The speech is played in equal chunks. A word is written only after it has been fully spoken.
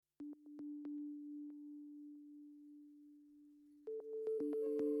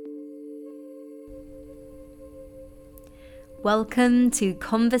Welcome to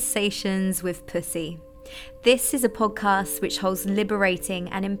Conversations with Pussy. This is a podcast which holds liberating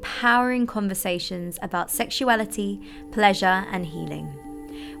and empowering conversations about sexuality, pleasure, and healing.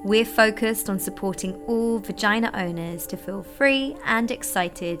 We're focused on supporting all vagina owners to feel free and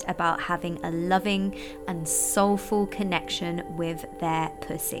excited about having a loving and soulful connection with their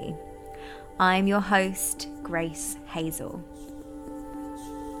pussy. I'm your host, Grace Hazel.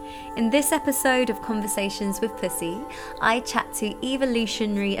 In this episode of Conversations with Pussy, I chat to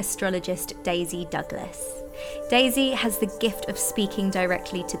evolutionary astrologist Daisy Douglas. Daisy has the gift of speaking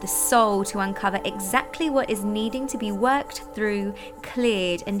directly to the soul to uncover exactly what is needing to be worked through,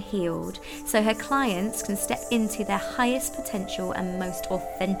 cleared and healed, so her clients can step into their highest potential and most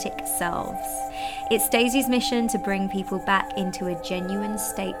authentic selves. It's Daisy's mission to bring people back into a genuine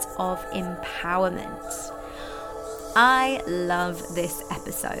state of empowerment. I love this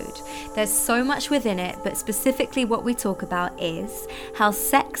episode. There's so much within it, but specifically what we talk about is how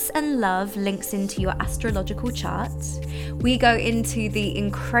sex and love links into your astrological chart. We go into the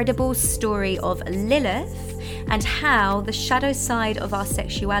incredible story of Lilith and how the shadow side of our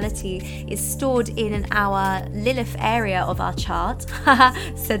sexuality is stored in our Lilith area of our chart.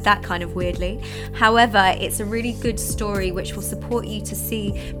 Said that kind of weirdly. However, it's a really good story which will support you to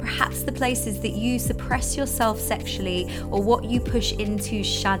see perhaps the places that you suppress yourself sexually or what you push into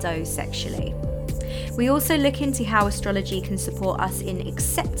shadow sexually. We also look into how astrology can support us in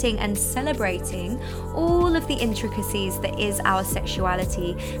accepting and celebrating all of the intricacies that is our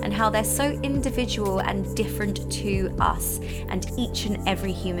sexuality and how they're so individual and different to us and each and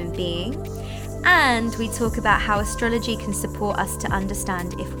every human being. And we talk about how astrology can support us to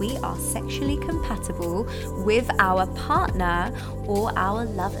understand if we are sexually compatible with our partner or our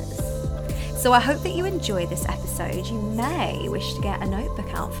lovers. So I hope that you enjoy this episode. You may wish to get a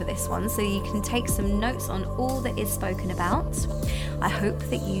notebook out for this one so you can take some notes on all that is spoken about. I hope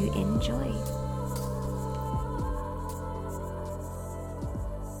that you enjoy.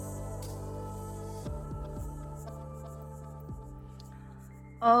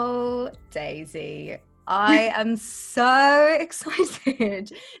 Oh, Daisy, I am so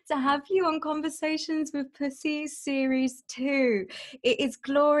excited to have you on Conversations with Pussy Series 2. It is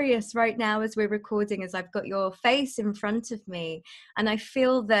glorious right now as we're recording, as I've got your face in front of me. And I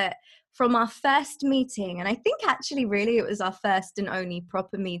feel that from our first meeting, and I think actually really it was our first and only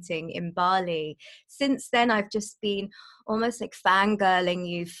proper meeting in Bali, since then I've just been almost like fangirling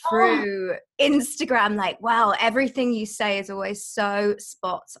you through Instagram, like, wow, everything you say is always so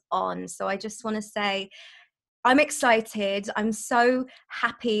spot on. So I just want to say I'm excited. I'm so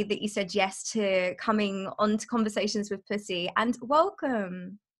happy that you said yes to coming on to Conversations with Pussy, and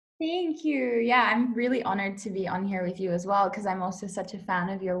welcome. Thank you. Yeah, I'm really honored to be on here with you as well, because I'm also such a fan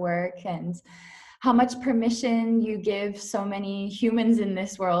of your work and how much permission you give so many humans in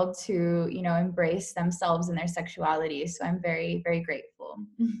this world to, embrace themselves and their sexuality. So I'm very, very grateful.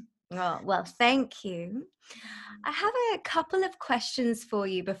 Oh, well, thank you. I have a couple of questions for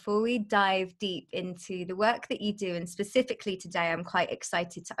you before we dive deep into the work that you do. And specifically today, I'm quite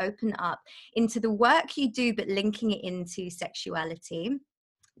excited to open up into the work you do, but linking it into sexuality.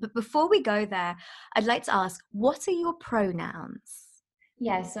 But before we go there, I'd like to ask, what are your pronouns?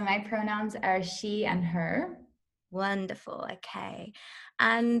 Yeah, so my pronouns are she and her. Wonderful. Okay.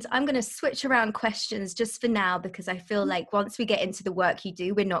 And I'm going to switch around questions just for now, because I feel like once we get into the work you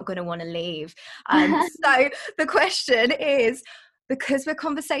do, we're not going to want to leave. So the question is, because we're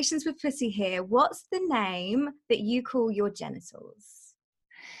Conversations with Pussy here, what's the name that you call your genitals?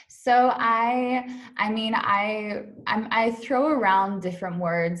 So I throw around different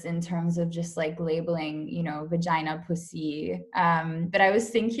words in terms of just like labeling, vagina, pussy. But I was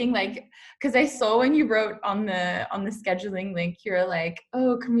thinking because I saw when you wrote on the scheduling link, you're like,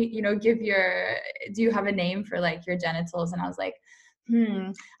 oh, can we, do you have a name for like your genitals? And I was like,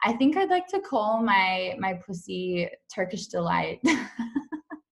 I think I'd like to call my pussy Turkish Delight.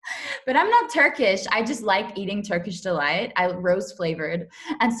 But I'm not Turkish. I just like eating Turkish Delight. Rose flavored.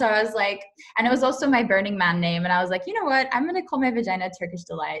 And so I was like, and it was also my Burning Man name. And I was like, you know what? I'm going to call my vagina Turkish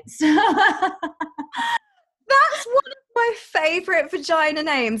Delight. That's one of my favorite vagina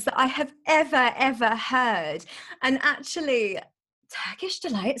names that I have ever heard. And actually, Turkish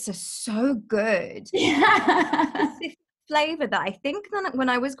Delights are so good. Yeah. Flavor that I think that when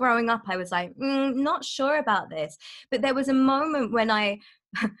I was growing up, I was like, not sure about this. But there was a moment when I'm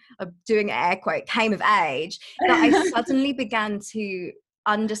doing air quote, came of age, that I suddenly began to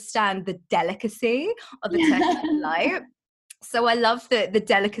understand the delicacy of a Turkish Delight. So I love the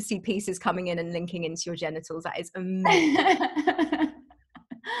delicacy pieces coming in and linking into your genitals. That is amazing.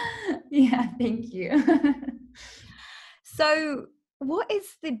 Yeah, thank you. So what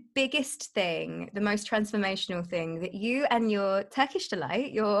is the biggest thing, the most transformational thing that you and your Turkish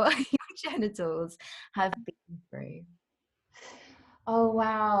delight, your, your genitals have been through? Oh,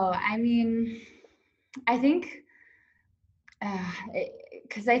 wow. I mean, I think,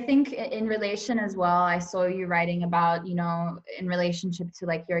 because I think in relation as well, I saw you writing about, in relationship to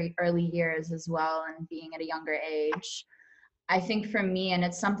like your early years as well and being at a younger age. I think for me, and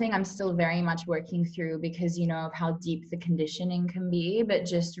it's something I'm still very much working through because, of how deep the conditioning can be, but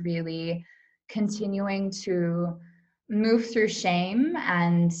just really continuing to move through shame.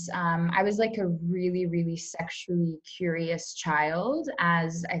 And I was like a really, really sexually curious child,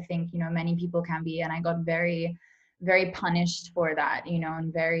 as I think, many people can be. And I got very, very punished for that,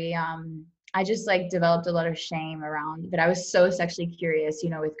 and very, I just like developed a lot of shame around, but I was so sexually curious,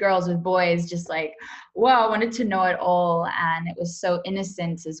 with girls, with boys, just like, whoa, I wanted to know it all. And it was so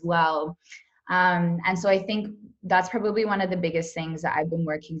innocent as well. And so I think that's probably one of the biggest things that I've been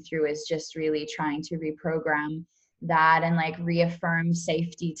working through is just really trying to reprogram that and like reaffirm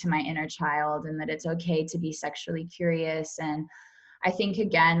safety to my inner child and that it's okay to be sexually curious. And I think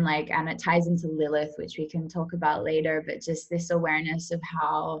again, like, and it ties into Lilith, which we can talk about later, but just this awareness of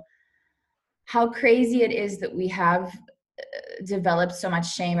how crazy it is that we have developed so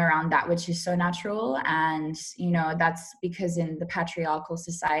much shame around that which is so natural. And that's because in the patriarchal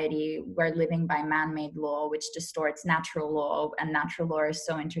society we're living by man-made law, which distorts natural law, and natural law is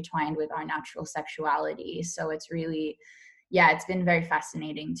so intertwined with our natural sexuality. So it's really, yeah, it's been very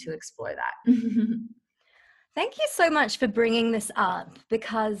fascinating to explore that. Thank you so much for bringing this up,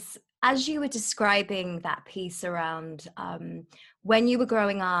 because as you were describing that piece around when you were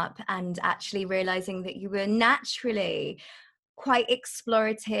growing up and actually realizing that you were naturally quite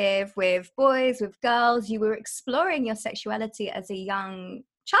explorative with boys, with girls, you were exploring your sexuality as a young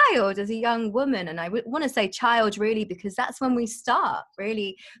child, as a young woman. And I want to say child really, because that's when we start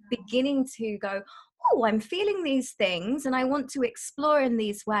really beginning to go, oh, I'm feeling these things and I want to explore in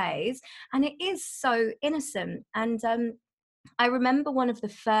these ways. And it is so innocent. And I remember one of the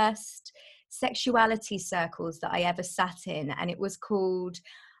first sexuality circles that I ever sat in, and it was called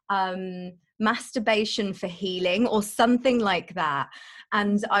Masturbation for Healing or something like that.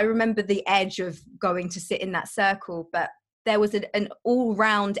 And I remember the edge of going to sit in that circle, but there was an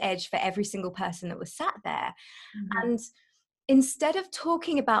all-round edge for every single person that was sat there. Mm-hmm. And instead of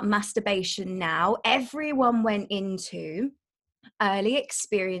talking about masturbation now, everyone went into early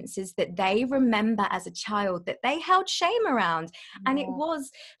experiences that they remember as a child that they held shame around. And it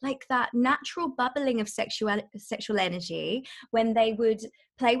was like that natural bubbling of sexual energy when they would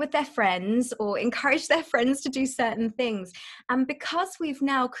play with their friends or encourage their friends to do certain things. And because we've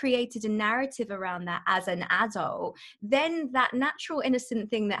now created a narrative around that as an adult, then that natural innocent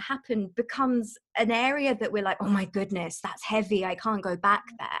thing that happened becomes an area that we're like, oh my goodness, that's heavy, I can't go back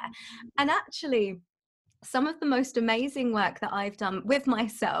there. And actually, some of the most amazing work that I've done with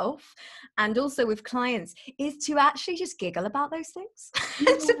myself and also with clients is to actually just giggle about those things.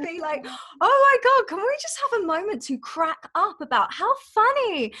 To be like, oh my God, can we just have a moment to crack up about how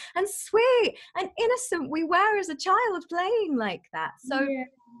funny and sweet and innocent we were as a child playing like that. So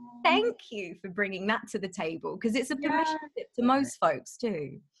thank you for bringing that to the table, because it's a permission slip to most folks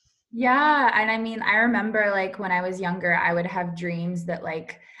too. Yeah. And I mean, I remember like when I was younger, I would have dreams that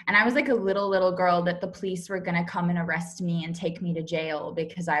like, and I was like a little girl, that the police were going to come and arrest me and take me to jail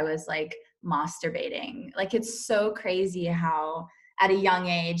because I was like masturbating. Like, it's so crazy how at a young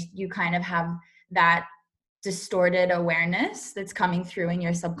age you kind of have that distorted awareness that's coming through in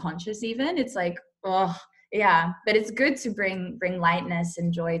your subconscious even. It's like, oh, yeah. But it's good to bring lightness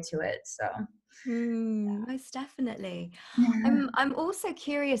and joy to it. So. Most definitely. Yeah. I'm also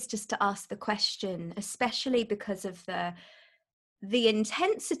curious just to ask the question, especially because of the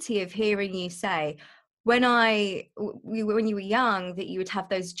intensity of hearing you say when when you were young that you would have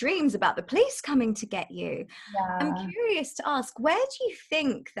those dreams about the police coming to get you. I'm Yeah. curious to ask, where do you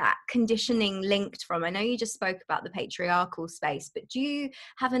think that conditioning linked from? I know you just spoke about the patriarchal space, but do you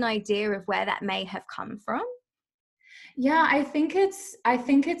have an idea of where that may have come from? Yeah, I think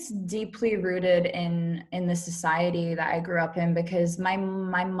it's deeply rooted in the society that I grew up in, because my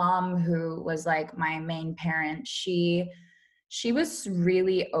mom, who was like my main parent, she was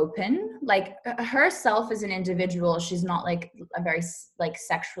really open, like herself as an individual. She's not like a very like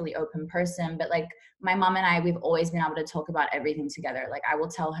sexually open person, but like my mom and I, we've always been able to talk about everything together. Like, I will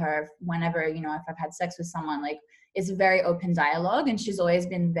tell her whenever, if I've had sex with someone, like, it's a very open dialogue, and she's always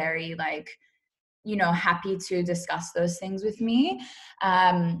been very like happy to discuss those things with me.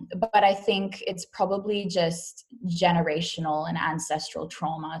 But I think it's probably just generational and ancestral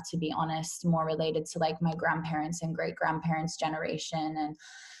trauma, to be honest, more related to like my grandparents and great grandparents' generation. And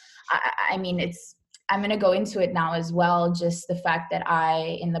I mean, I'm going to go into it now as well. Just the fact that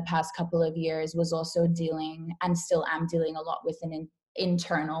I, in the past couple of years, was also dealing and still am dealing a lot with an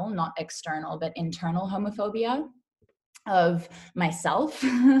internal, not external, but internal homophobia of myself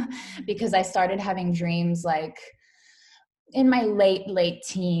because I started having dreams like in my late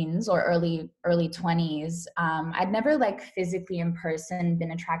teens or early 20s. I'd never like physically in person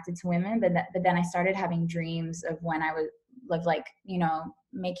been attracted to women, but then I started having dreams of when I was like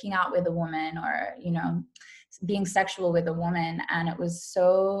making out with a woman or being sexual with a woman, and it was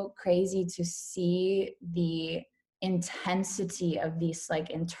so crazy to see the intensity of this like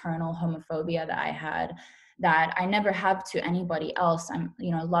internal homophobia that I had, that I never have to anybody else. I'm,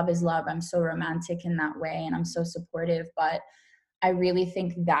 love is love. I'm so romantic in that way and I'm so supportive, but I really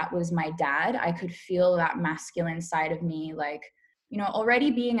think that was my dad. I could feel that masculine side of me, like, already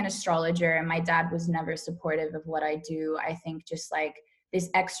being an astrologer, and my dad was never supportive of what I do. I think just like this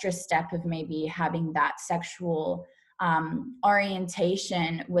extra step of maybe having that sexual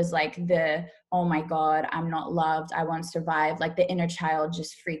orientation was like oh my God, I'm not loved, I won't survive. Like the inner child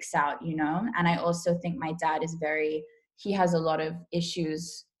just freaks out, And I also think my dad is he has a lot of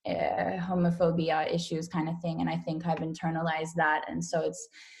issues, homophobia issues kind of thing. And I think I've internalized that. And so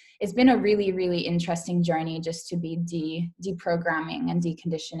it's been a really, really interesting journey just to be deprogramming and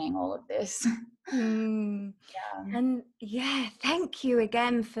deconditioning all of this. Mm. Yeah. And yeah, thank you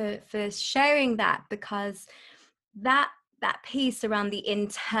again for sharing that, because that piece around the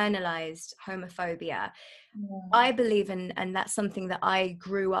internalized homophobia, I believe in, and that's something that I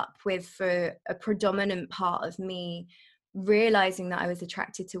grew up with for a predominant part of me, realizing that I was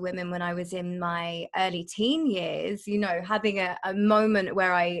attracted to women when I was in my early teen years, having a moment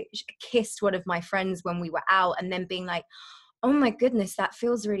where I kissed one of my friends when we were out, and then being like, oh my goodness, that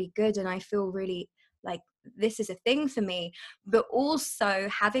feels really good, and I feel really like this is a thing for me. But also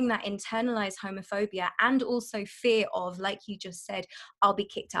having that internalized homophobia, and also fear of, like you just said, I'll be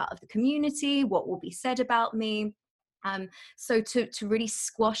kicked out of the community, what will be said about me. So to really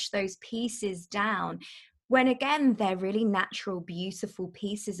squash those pieces down, when again they're really natural, beautiful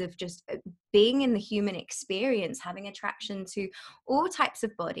pieces of just being in the human experience, having attraction to all types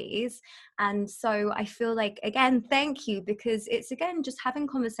of bodies. And so I feel like, again, thank you, because it's again just having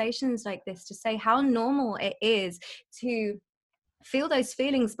conversations like this to say how normal it is to feel those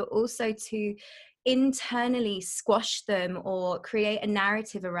feelings, but also to internally squash them or create a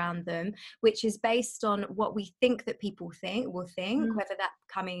narrative around them, which is based on what we think that people will think, whether that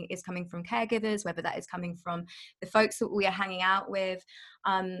is coming from caregivers, whether that is coming from the folks that we are hanging out with.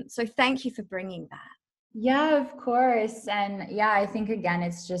 So thank you for bringing that. Yeah, of course. And yeah, I think again,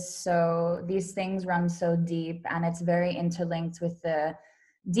 it's just these things run so deep, and it's very interlinked with the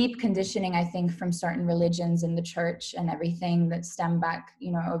deep conditioning, I think, from certain religions in the church and everything that stem back,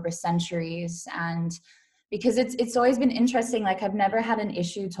 over centuries. And because it's always been interesting, like I've never had an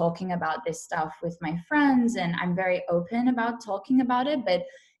issue talking about this stuff with my friends, and I'm very open about talking about it, but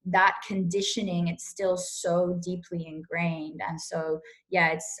that conditioning, it's still so deeply ingrained. And so yeah,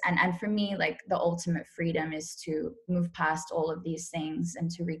 it's and for me, like the ultimate freedom is to move past all of these things and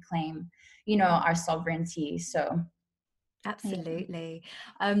to reclaim, our sovereignty. So absolutely.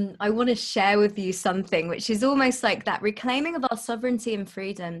 I want to share with you something which is almost like that reclaiming of our sovereignty and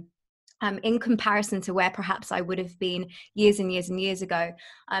freedom. In comparison to where perhaps I would have been years and years and years ago.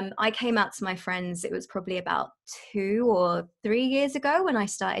 I came out to my friends, it was probably about 2 or 3 years ago when I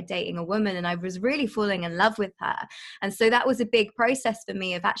started dating a woman, and I was really falling in love with her. And so that was a big process for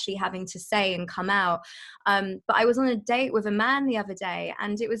me of actually having to say and come out. But I was on a date with a man the other day,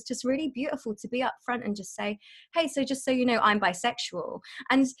 and it was just really beautiful to be up front and just say, hey, so just so you know, I'm bisexual.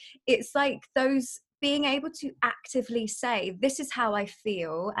 And it's like those being able to actively say, this is how I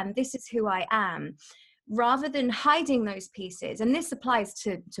feel and this is who I am, rather than hiding those pieces. And this applies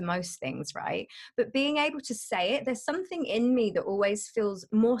to most things, right? But being able to say it, there's something in me that always feels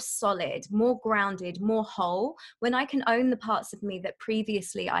more solid, more grounded, more whole, when I can own the parts of me that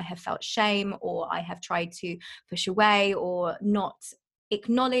previously I have felt shame or I have tried to push away or not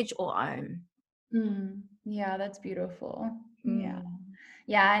acknowledge or own. Yeah, that's beautiful.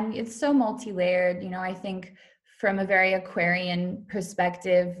 Yeah, and it's so multi-layered. I think from a very Aquarian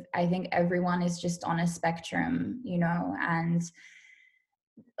perspective, I think everyone is just on a spectrum, and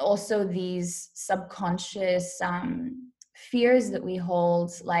also these subconscious fears that we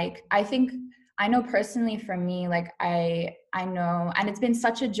hold. Like, I think I know personally for me, like I know, and it's been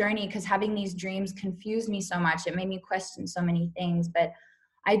such a journey because having these dreams confused me so much. It made me question so many things, but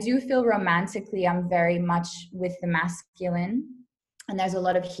I do feel romantically I'm very much with the masculine, and there's a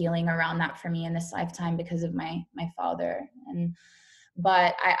lot of healing around that for me in this lifetime because of my father. And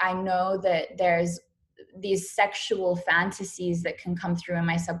but I know that there's these sexual fantasies that can come through in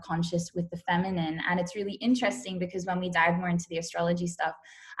my subconscious with the feminine. And it's really interesting because when we dive more into the astrology stuff,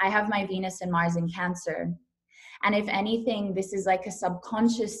 I have my Venus and Mars in Cancer. And if anything, this is like a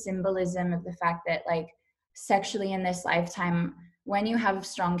subconscious symbolism of the fact that, like, sexually in this lifetime, when you have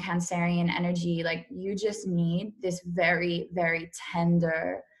strong Cancerian energy, like, you just need this very, very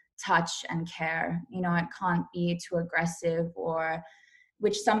tender touch and care. You know, it can't be too aggressive, or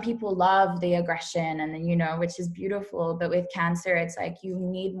which some people love the aggression and then, you know, which is beautiful. But with Cancer, it's like you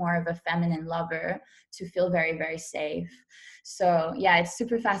need more of a feminine lover to feel very, very safe. So yeah, it's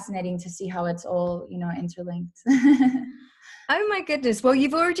super fascinating to see how it's all, you know, interlinked. Oh my goodness. Well,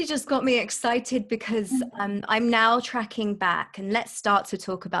 you've already just got me excited because I'm now tracking back, and let's start to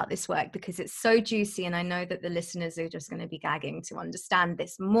talk about this work because it's so juicy, and I know that the listeners are just going to be gagging to understand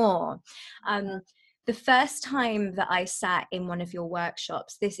this more. The first time that I sat in one of your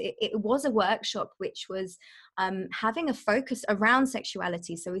workshops, it was a workshop which was having a focus around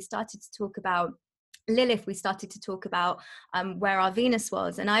sexuality. So we started to talk about Lilith, we started to talk about where our Venus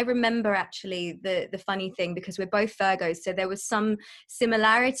was. And I remember actually the funny thing, because we're both Virgos, so there was some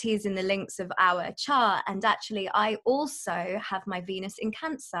similarities in the links of our chart. And actually, I also have my Venus in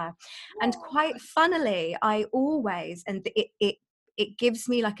Cancer. And quite funnily, I always, and it gives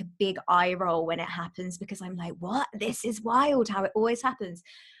me like a big eye roll when it happens, because I'm like, what? This is wild how it always happens.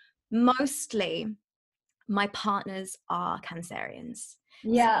 Mostly, my partners are Cancerians.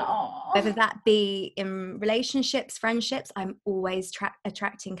 Yeah. So whether that be in relationships, friendships, I'm always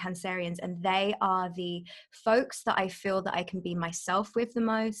attracting Cancerians, and they are the folks that I feel that I can be myself with the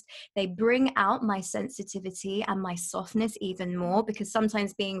most. They bring out my sensitivity and my softness even more, because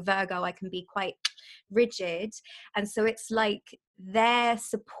sometimes being Virgo, I can be quite rigid. And so it's like their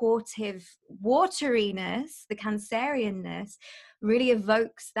supportive wateriness, the Cancerianness, really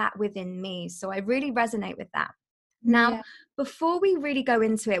evokes that within me. So I really resonate with that. Now, Yeah. before we really go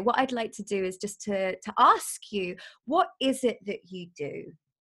into it, what I'd like to do is just to ask you, what is it that you do?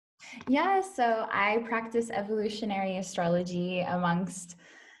 Yeah, so I practice evolutionary astrology amongst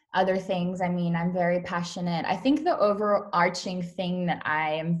other things. I mean, I'm very passionate. I think the overarching thing that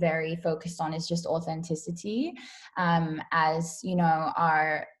I am very focused on is just authenticity, as you know,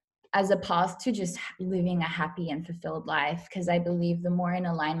 our as a path to just living a happy and fulfilled life. Because I believe the more in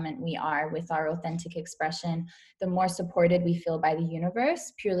alignment we are with our authentic expression, the more supported we feel by the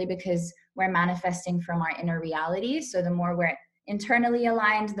universe, purely because we're manifesting from our inner reality. So the more we're internally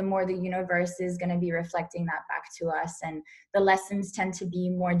aligned, the more the universe is going to be reflecting that back to us. And the lessons tend to be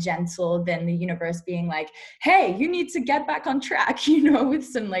more gentle than the universe being like, hey, you need to get back on track, you know, with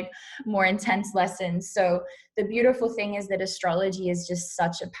some like more intense lessons. So the beautiful thing is that astrology is just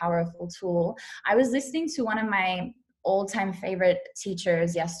such a powerful tool. I was listening to one of my old-time favorite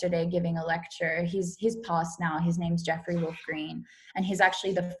teachers yesterday giving a lecture. He's passed now. His name's Jeffrey Wolf Green, and he's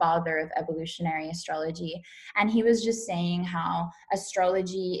actually the father of evolutionary astrology. And he was just saying how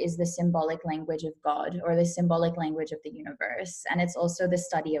astrology is the symbolic language of God, or the symbolic language of the universe, and it's also the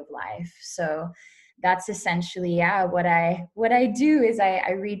study of life. So that's essentially, yeah, what I do is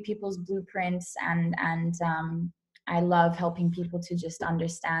I read people's blueprints, and I love helping people to just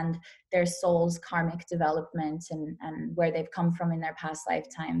understand their soul's karmic development, and where they've come from in their past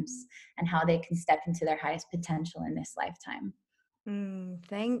lifetimes, and how they can step into their highest potential in this lifetime.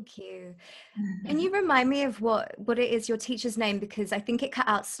 Thank you. Can you remind me of what it is, your teacher's name? Because I think it cut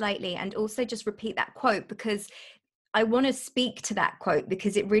out slightly, and also just repeat that quote, because I want to speak to that quote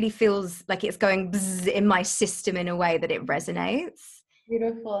because it really feels like it's going bzz in my system in a way that it resonates.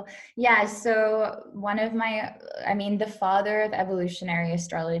 Beautiful. Yeah. So the father of evolutionary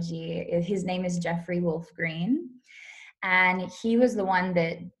astrology, his name is Jeffrey Wolf Green. And he was the one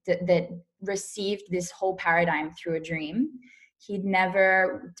that received this whole paradigm through a dream. He'd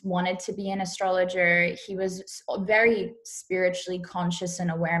never wanted to be an astrologer. He was a very spiritually conscious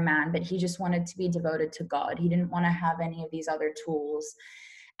and aware man, but he just wanted to be devoted to God. He didn't want to have any of these other tools.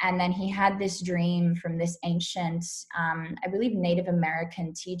 And then he had this dream from this ancient, I believe, Native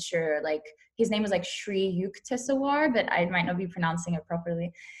American teacher. Like, his name was like Sri Yuktesawar, but I might not be pronouncing it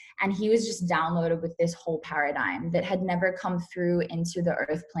properly. And he was just downloaded with this whole paradigm that had never come through into the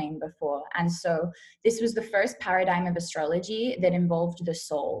earth plane before. And so this was the first paradigm of astrology that involved the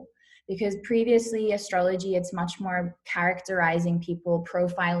soul. because previously astrology, it's much more characterizing people,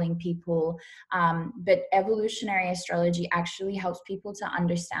 profiling people, but evolutionary astrology actually helps people to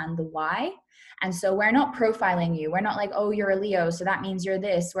understand the why. And so we're not profiling you. We're not like, oh, you're a Leo, so that means you're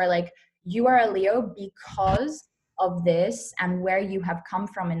this. We're like, you are a Leo because of this and where you have come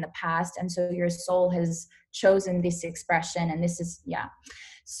from in the past. And so your soul has chosen this expression, and this is, yeah.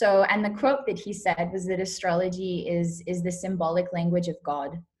 So, and the quote that he said was that astrology is the symbolic language of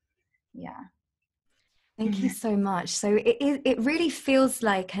God. Yeah. Thank you so much. So it really feels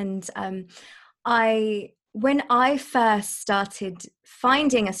like, and when I first started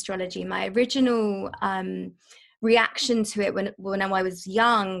finding astrology, my original reaction to it when I was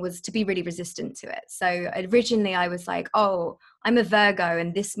young was to be really resistant to it. So originally I was like, oh, I'm a Virgo,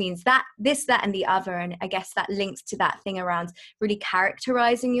 and this means that, this, that, and the other. And I guess that links to that thing around really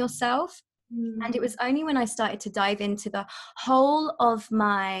characterizing yourself. And it was only when I started to dive into the whole of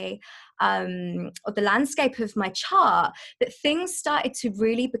my, of the landscape of my chart, that things started to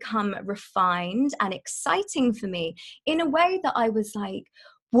really become refined and exciting for me in a way that I was like,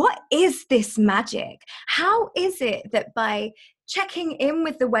 what is this magic? How is it that by checking in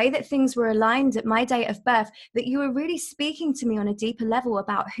with the way that things were aligned at my date of birth, that you were really speaking to me on a deeper level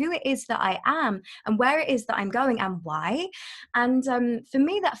about who it is that I am and where it is that I'm going and why? And for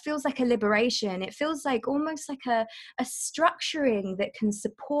me, that feels like a liberation. It feels like almost like a structuring that can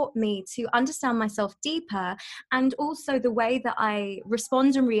support me to understand myself deeper, and also the way that I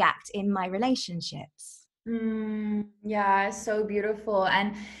respond and react in my relationships. Yeah, so beautiful.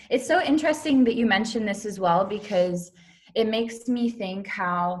 And it's so interesting that you mentioned this as well, because it makes me think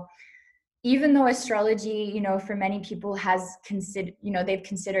how, even though astrology, you know, for many people has considered, you know, they've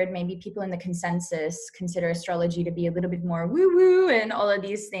considered, maybe people in the consensus consider astrology to be a little bit more woo woo and all of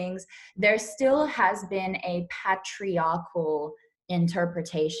these things, there still has been a patriarchal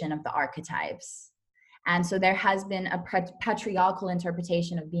interpretation of the archetypes. And so there has been a patriarchal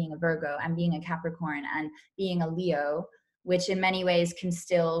interpretation of being a Virgo and being a Capricorn and being a Leo, which in many ways can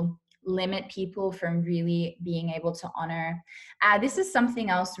still limit people from really being able to honor. This is something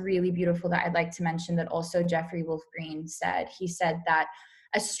else really beautiful that I'd like to mention that also Jeffrey Wolf Green said. He said that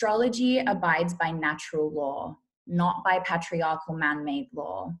astrology abides by natural law, not by patriarchal man-made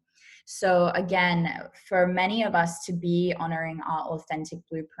law. So again, for many of us to be honoring our authentic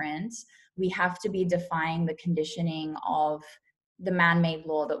blueprints, we have to be defying the conditioning of the man-made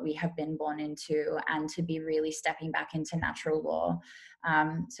law that we have been born into, and to be really stepping back into natural law.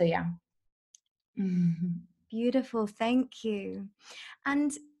 So yeah. Beautiful, thank you.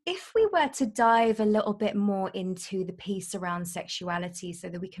 And if we were to dive a little bit more into the piece around sexuality, so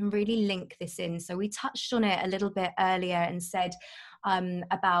that we can really link this in. So we touched on it a little bit earlier and said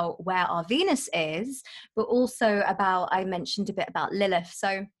about where our Venus is, but also about, I mentioned a bit about Lilith.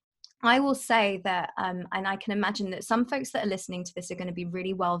 So I will say that, and I can imagine that some folks that are listening to this are going to be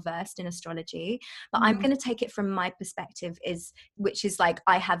really well versed in astrology, but I'm going to take it from my perspective, which is like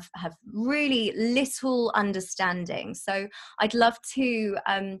I have really little understanding. So I'd love to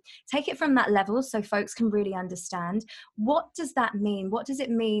take it from that level so folks can really understand, what does that mean? What does it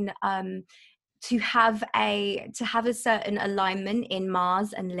mean to have a certain alignment in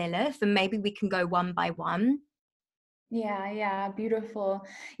Mars and Lilith? And maybe we can go one by one. Yeah, beautiful.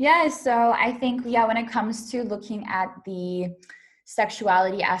 Yeah, so I think, when it comes to looking at the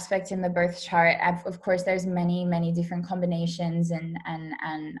sexuality aspect in the birth chart, of course, there's many different combinations and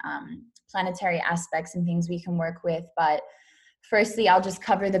planetary aspects and things we can work with. But firstly, I'll just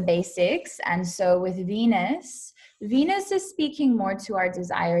cover the basics. And so with Venus is speaking more to our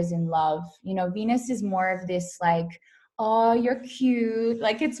desires in love. You know, Venus is more of this like, oh, you're cute,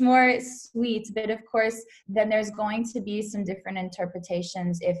 like it's more sweet. But of course, then there's going to be some different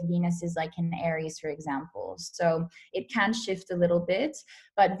interpretations if Venus is like in Aries, for example. So it can shift a little bit,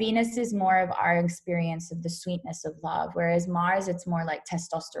 but Venus is more of our experience of the sweetness of love, whereas Mars, it's more like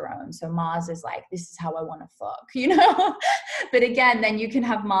testosterone. So Mars is like, this is how I want to fuck, you know? But again, then you can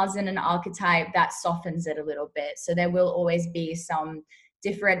have Mars in an archetype that softens it a little bit. So there will always be some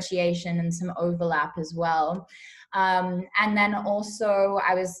differentiation and some overlap as well. And then also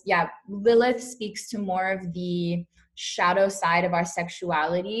Lilith speaks to more of the shadow side of our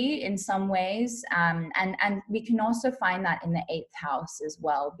sexuality in some ways. And we can also find that in the 8th house as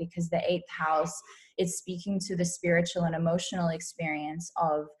well, because the 8th house is speaking to the spiritual and emotional experience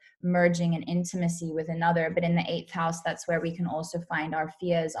of merging an intimacy with another. But in the 8th house, that's where we can also find our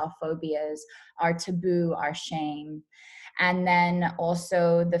fears, our phobias, our taboo, our shame. And then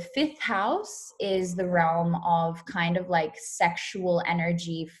also the fifth house is the realm of kind of like sexual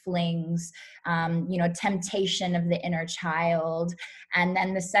energy, flings, temptation of the inner child. And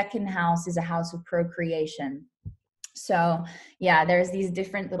then the second house is a house of procreation. So yeah, there's these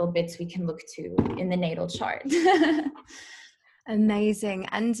different little bits we can look to in the natal chart. Amazing.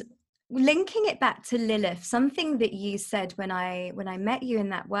 And linking it back to Lilith, something that you said when I met you in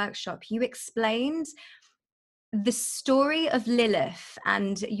that workshop, you explained the story of Lilith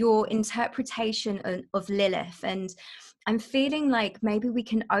and your interpretation of Lilith. And I'm feeling like maybe we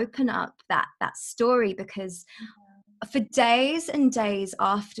can open up that story, because for days and days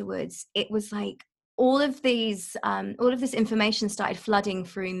afterwards, it was like all of this information started flooding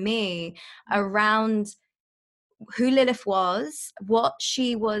through me around who Lilith was, what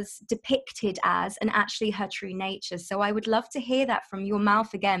she was depicted as, and actually her true nature. So I would love to hear that from your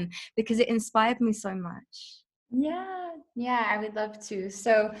mouth again, because it inspired me so much. Yeah, I would love to.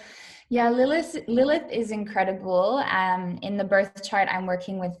 So yeah, Lilith is incredible. In the birth chart, I'm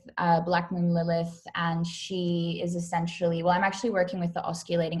working with Black Moon Lilith, and she is essentially, well, I'm actually working with the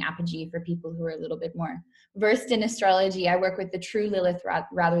osculating apogee for people who are a little bit more versed in astrology. I work with the true Lilith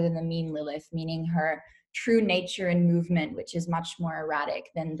rather than the mean Lilith, meaning her true nature and movement, which is much more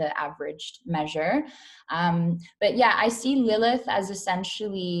erratic than the averaged measure. But yeah, I see Lilith as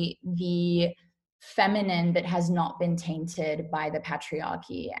essentially the feminine that has not been tainted by the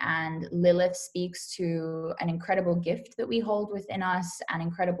patriarchy. And Lilith speaks to an incredible gift that we hold within us, an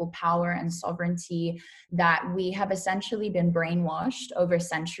incredible power and sovereignty that we have essentially been brainwashed over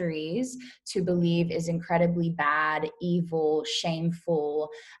centuries to believe is incredibly bad, evil, shameful.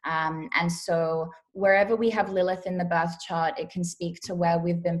 And so wherever we have Lilith in the birth chart, it can speak to where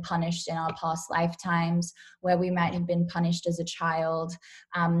we've been punished in our past lifetimes, where we might have been punished as a child,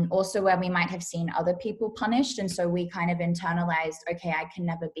 also where we might have seen other people punished. And so we kind of internalized, okay, I can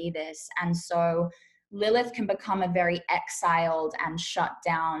never be this. And so Lilith can become a very exiled and shut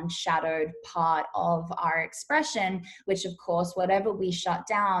down, shadowed part of our expression, which of course, whatever we shut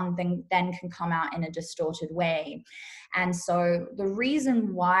down then can come out in a distorted way. And so the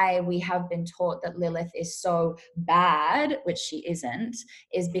reason why we have been taught that Lilith is so bad, which she isn't,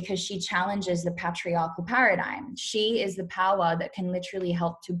 is because she challenges the patriarchal paradigm. She is the power that can literally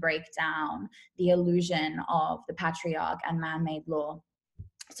help to break down the illusion of the patriarch and man-made law.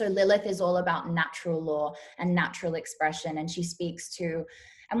 So Lilith is all about natural law and natural expression, and she speaks to,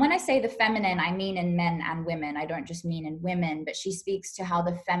 and when I say the feminine, I mean in men and women. I don't just mean in women, but she speaks to how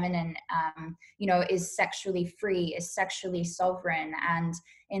the feminine, is sexually free, is sexually sovereign. And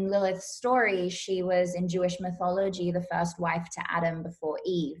in Lilith's story, she was, in Jewish mythology, the first wife to Adam before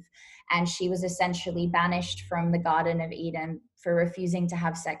Eve. And she was essentially banished from the Garden of Eden for refusing to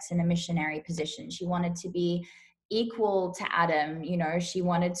have sex in a missionary position. She wanted to be equal to Adam. She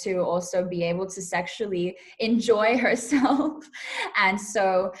wanted to also be able to sexually enjoy herself. And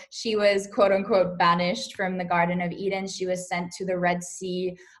so she was, quote unquote, banished from the Garden of Eden. She was sent to the Red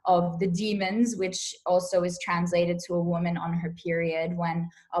Sea of the demons, which also is translated to a woman on her period, when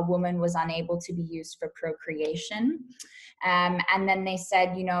a woman was unable to be used for procreation. And then they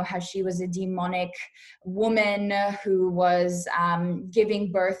said, how she was a demonic woman who was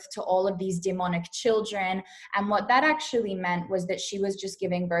giving birth to all of these demonic children. And what that actually meant was that she was just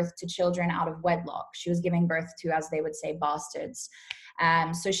giving birth to children out of wedlock. She was giving birth to, as they would say, bastards.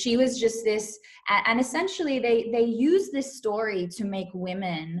 So she was just this, and essentially they use this story to make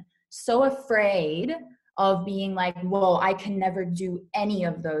women so afraid of being like, whoa, I can never do any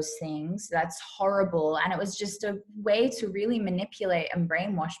of those things. That's horrible. And it was just a way to really manipulate and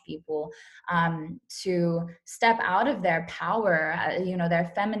brainwash people to step out of their power,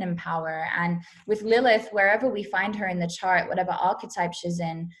 their feminine power. And with Lilith, wherever we find her in the chart, whatever archetype she's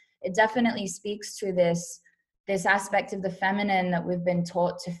in, it definitely speaks to this aspect of the feminine that we've been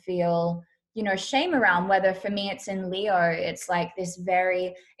taught to feel shame around. Whether for me it's in Leo, it's like this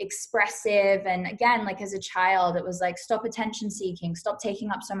very expressive, and again, like as a child, it was like, stop attention seeking, stop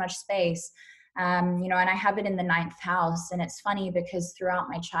taking up so much space. And I have it in the 9th house. And it's funny because throughout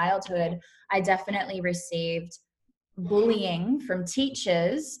my childhood, I definitely received bullying from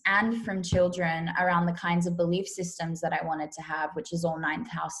teachers and from children around the kinds of belief systems that I wanted to have, which is all 9th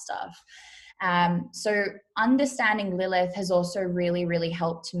house stuff. So understanding Lilith has also really, really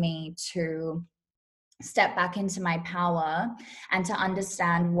helped me to step back into my power and to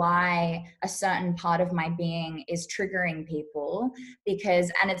understand why a certain part of my being is triggering people,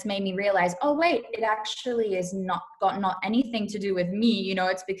 and it's made me realize, oh wait, it actually is not anything to do with me.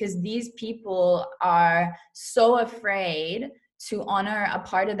 It's because these people are so afraid to honor a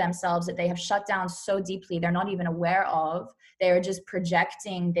part of themselves that they have shut down so deeply they're not even aware of. They are just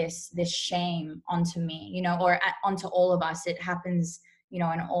projecting this shame onto me, you know, or onto all of us. It happens, you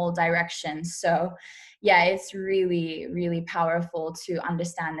know, in all directions. So yeah, it's really, really powerful to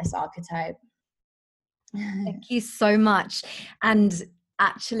understand this archetype. Thank you so much. And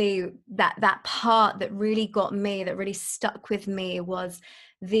actually that part that really got me, that really stuck with me, was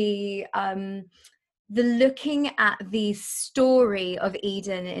the looking at the story of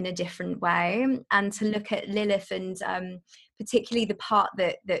Eden in a different way, and to look at Lilith, and particularly the part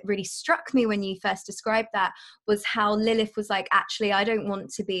that really struck me when you first described that was how Lilith was like, actually, I don't want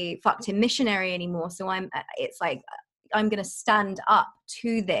to be fucked in missionary anymore. So it's like, I'm going to stand up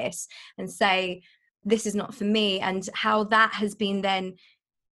to this and say, this is not for me. And how that has been then,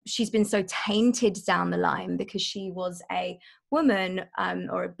 she's been so tainted down the line because she was a woman,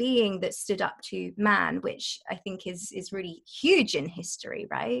 or a being that stood up to man, which I think is really huge in history,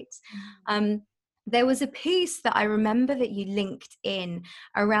 right? There was a piece that I remember that you linked in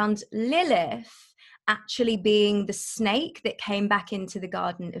around Lilith actually being the snake that came back into the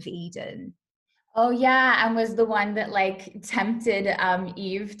Garden of Eden. Oh yeah, and was the one that like tempted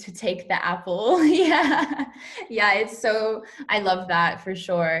Eve to take the apple. Yeah. Yeah, it's so, I love that for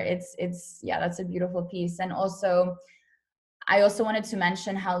sure. It's yeah, that's a beautiful piece. And also I also wanted to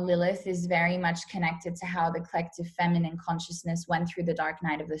mention how Lilith is very much connected to how the collective feminine consciousness went through the dark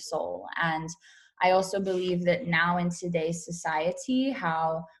night of the soul. And I also believe that now in today's society,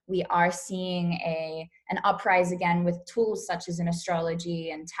 how we are seeing an uprise again with tools such as in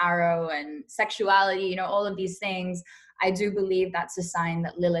astrology and tarot and sexuality, you know, all of these things. I do believe that's a sign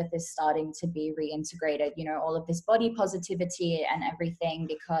that Lilith is starting to be reintegrated, you know, all of this body positivity and everything,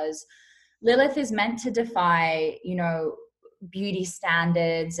 because Lilith is meant to defy, you know, beauty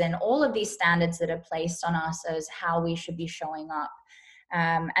standards and all of these standards that are placed on us as how we should be showing up.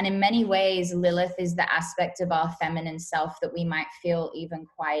 And in many ways, Lilith is the aspect of our feminine self that we might feel even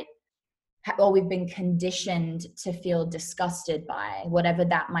quite, or we've been conditioned to feel disgusted by, whatever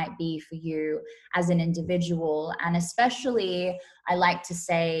that might be for you as an individual. And especially, I like to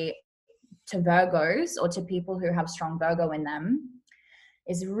say to Virgos, or to people who have strong Virgo in them,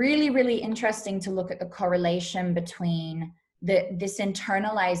 is really, really interesting to look at the correlation between this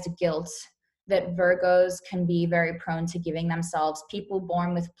internalized guilt that Virgos can be very prone to giving themselves. People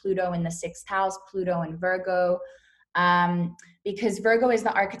born with Pluto in the 6th house, Pluto in Virgo, because Virgo is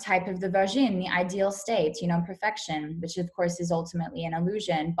the archetype of the Virgin, the ideal state, you know, perfection, which of course is ultimately an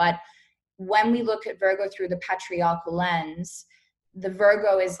illusion. But when we look at Virgo through the patriarchal lens, the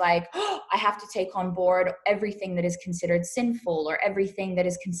Virgo is like, oh, I have to take on board everything that is considered sinful or everything that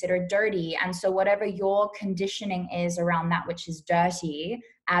is considered dirty. And so whatever your conditioning is around that which is dirty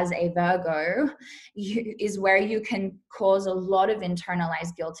as a Virgo is where you can cause a lot of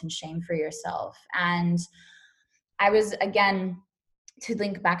internalized guilt and shame for yourself. And I was, again, to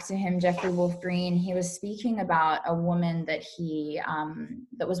link back to him, Jeffrey Wolf Green, he was speaking about a woman that he,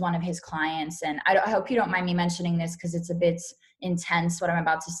 that was one of his clients. And I hope you don't mind me mentioning this because it's a bit intense what I'm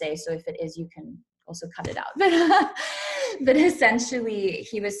about to say. So if it is, you can also cut it out. But essentially,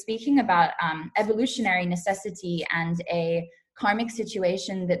 he was speaking about evolutionary necessity and a karmic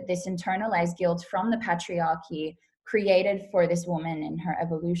situation that this internalized guilt from the patriarchy created for this woman in her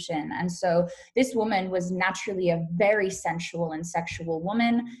evolution. And so this woman was naturally a very sensual and sexual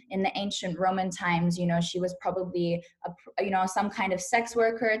woman. In the ancient Roman times, you know, she was probably some kind of sex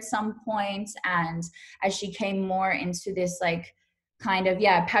worker at some point. And as she came more into this like kind of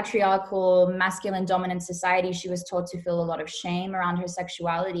patriarchal masculine dominant society, she was taught to feel a lot of shame around her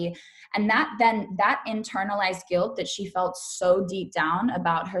sexuality. And that internalized guilt that she felt so deep down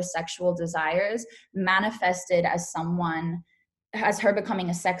about her sexual desires manifested as her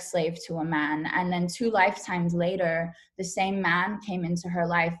becoming a sex slave to a man. And then 2 lifetimes later, the same man came into her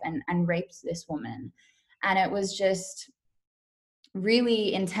life and raped this woman. And it was just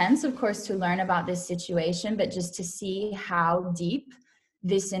really intense, of course, to learn about this situation, but just to see how deep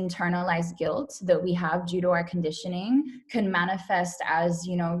this internalized guilt that we have due to our conditioning can manifest as,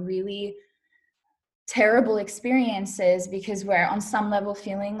 you know, really terrible experiences, because we're on some level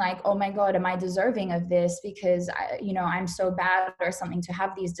feeling like, oh my God, am I deserving of this? Because I'm so bad or something to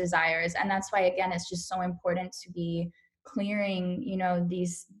have these desires. And that's why, again, it's just so important to be clearing, you know,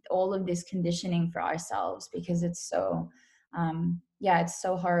 all of this conditioning for ourselves, because it's so, it's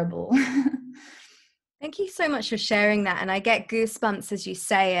so horrible. Thank you so much for sharing that. And I get goosebumps as you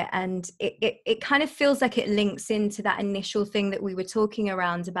say it. And it kind of feels like it links into that initial thing that we were talking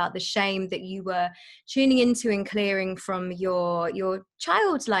around about the shame that you were tuning into and clearing from your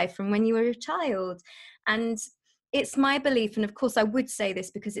child life, from when you were a child. And it's my belief, and of course I would say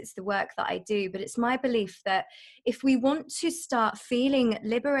this because it's the work that I do, but it's my belief that if we want to start feeling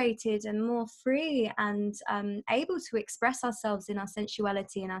liberated and more free and able to express ourselves in our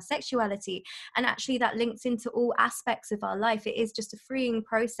sensuality and our sexuality, and actually that links into all aspects of our life, it is just a freeing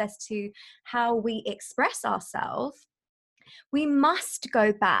process to how we express ourselves. We must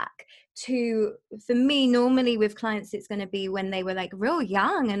go back to, for me, normally with clients, it's going to be when they were like real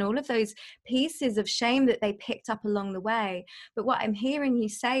young and all of those pieces of shame that they picked up along the way. But what I'm hearing you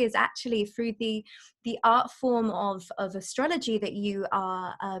say is actually through the art form of astrology that you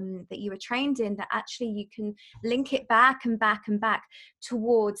are trained in, that actually you can link it back and back and back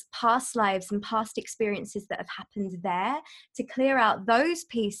towards past lives and past experiences that have happened there, to clear out those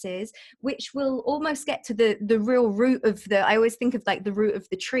pieces, which will almost get to the real root of I always think of like the root of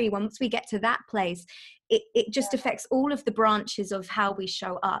the tree. Once we get to that place, it just affects all of the branches of how we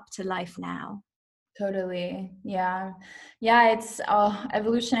show up to life now. Totally. Yeah. It's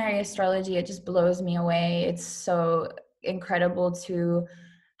evolutionary astrology. It just blows me away. It's so incredible to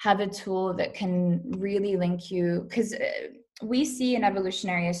have a tool that can really link you, because we see in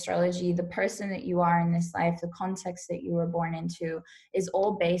evolutionary astrology, the person that you are in this life, the context that you were born into, is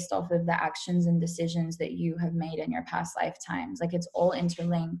all based off of the actions and decisions that you have made in your past lifetimes. Like, it's all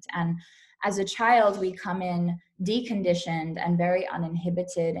interlinked. And as a child, we come in deconditioned and very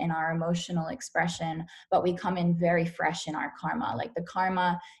uninhibited in our emotional expression, but we come in very fresh in our karma. Like, the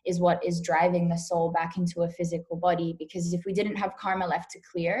karma is what is driving the soul back into a physical body, because if we didn't have karma left to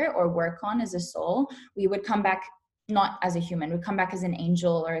clear or work on as a soul, we would come back not as a human, we'd come back as an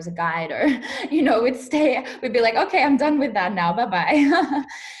angel or as a guide, or, we'd be like, okay, I'm done with that now, bye-bye.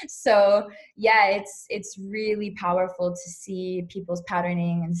 So yeah, it's really powerful to see people's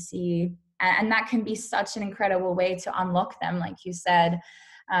patterning and see, and that can be such an incredible way to unlock them, like you said.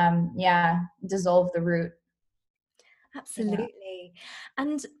 Dissolve the root. Absolutely.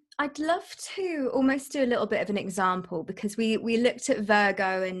 And I'd love to almost do a little bit of an example, because we looked at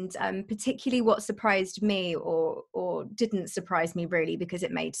Virgo, and particularly what surprised me, or didn't surprise me really, because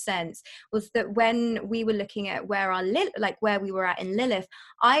it made sense, was that when we were looking at where where we were at in Lilith,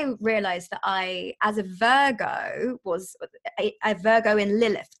 I realized that I, as a Virgo, was a Virgo in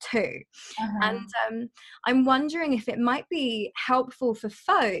Lilith too. And I'm wondering if it might be helpful for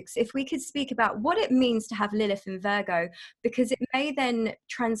folks if we could speak about what it means to have Lilith in Virgo, because it may then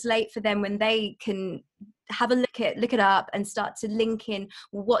translate for them when they can have a look it up and start to link in,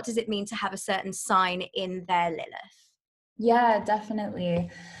 what does it mean to have a certain sign in their Lilith? Yeah, definitely.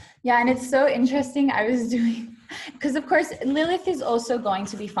 Yeah, and it's so interesting. I was doing, because of course Lilith is also going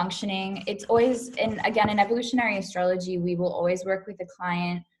to be functioning. It's always, in evolutionary astrology, we will always work with the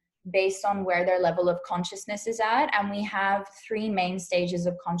client based on where their level of consciousness is at. And we have 3 main stages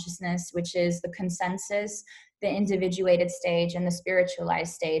of consciousness, which is the consensus, the individuated stage, and the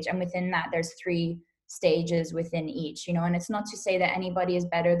spiritualized stage. And within that, there's 3 stages within each, and it's not to say that anybody is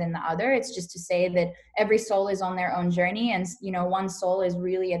better than the other. It's just to say that every soul is on their own journey. And, one soul is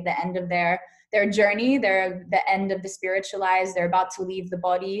really at the end of their journey. They're the end of the spiritualized. They're about to leave the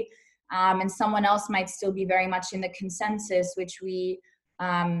body. And someone else might still be very much in the consensus, which we,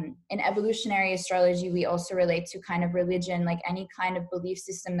 in evolutionary astrology, we also relate to kind of religion, like any kind of belief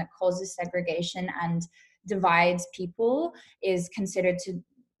system that causes segregation and divides people is considered to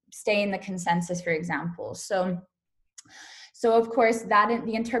stay in the consensus, for example. So of course, that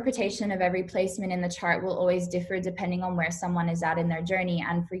the interpretation of every placement in the chart will always differ depending on where someone is at in their journey.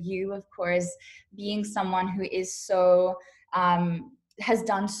 And for you, of course, being someone who is so has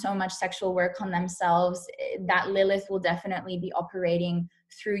done so much sexual work on themselves, that Lilith will definitely be operating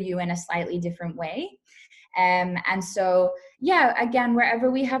through you in a slightly different way. And so, again,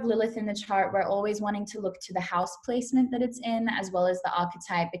 wherever we have Lilith in the chart, we're always wanting to look to the house placement that it's in, as well as the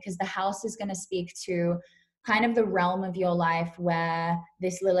archetype, because the house is going to speak to kind of the realm of your life where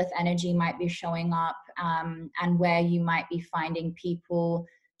this Lilith energy might be showing up, and where you might be finding people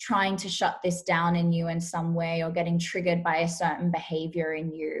trying to shut this down in you in some way, or getting triggered by a certain behavior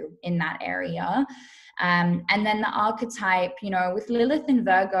in you in that area. And then the archetype, with Lilith in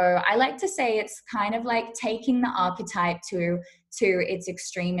Virgo, I like to say it's kind of like taking the archetype to its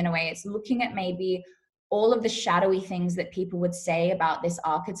extreme in a way. It's looking at maybe all of the shadowy things that people would say about this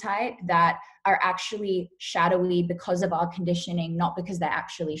archetype that are actually shadowy because of our conditioning, not because they're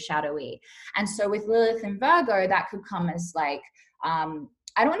actually shadowy. And so with Lilith in Virgo, that could come as like,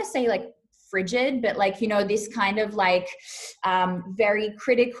 I don't want to say like frigid, but like, this kind of like very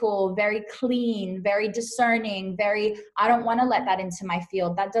critical, very clean, very discerning, I don't want to let that into my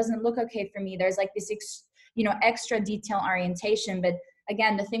field. That doesn't look okay for me. There's like this, extra detail orientation, but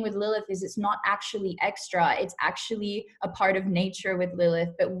again, the thing with Lilith is it's not actually extra. It's actually a part of nature with Lilith,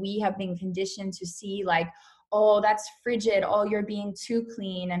 but we have been conditioned to see like, oh, that's frigid. Oh, you're being too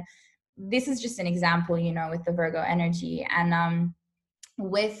clean. And this is just an example, you know, with the Virgo energy. And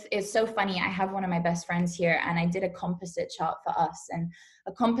with, it's so funny, I have one of my best friends here, and I did a composite chart for us. And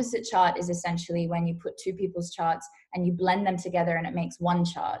a composite chart is essentially when you put two people's charts and you blend them together and it makes one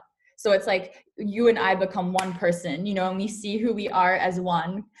chart. So it's like you and I become one person, you know, and we see who we are as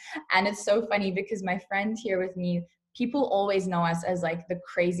one. And it's so funny because my friend here with me, people always know us as like the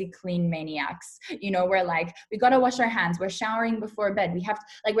crazy clean maniacs. You know, we're like, we got to wash our hands. We're showering before bed. We have to,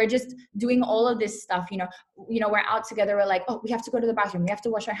 like, we're just doing all of this stuff, you know, we're out together. We're like, oh, we have to go to the bathroom. We have to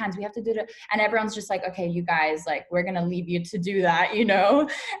wash our hands. We have to do it. And everyone's just like, okay, you guys, like, we're going to leave you to do that, you know?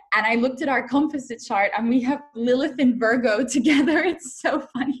 And I looked at our composite chart and we have Lilith and Virgo together. It's so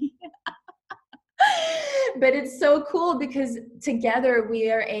funny. But it's so cool because together we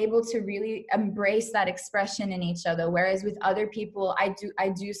are able to really embrace that expression in each other. Whereas with other people, I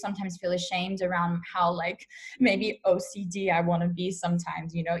do sometimes feel ashamed around how like maybe OCD I want to be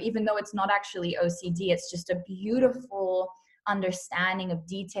sometimes, you know, even though it's not actually OCD, it's just a beautiful understanding of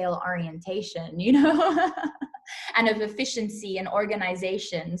detail orientation, you know, and of efficiency and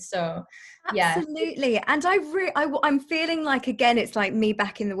organization. So yeah. Absolutely. And I'm feeling like, again, it's like me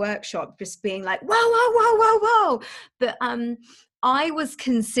back in the workshop, just being like, whoa, whoa, whoa, whoa, whoa. But I was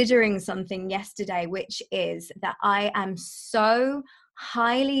considering something yesterday, which is that I am so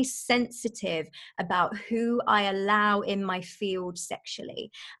highly sensitive about who I allow in my field sexually,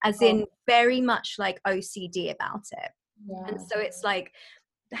 as in very much like OCD about it. Yeah. And so it's like,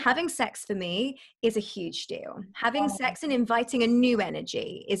 having sex for me is a huge deal. Having sex and inviting a new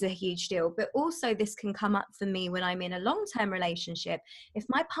energy is a huge deal. But also this can come up for me when I'm in a long-term relationship. If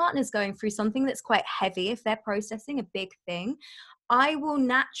my partner's going through something that's quite heavy, if they're processing a big thing, I will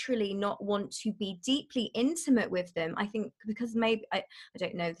naturally not want to be deeply intimate with them. I think because maybe, I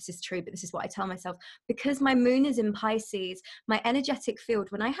don't know if this is true, but this is what I tell myself. Because my moon is in Pisces, my energetic field,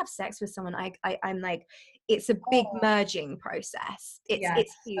 when I have sex with someone, I'm like, it's a big merging process.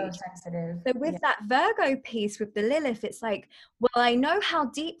 It's huge. So sensitive. So with that Virgo piece with the Lilith, it's like, well, I know how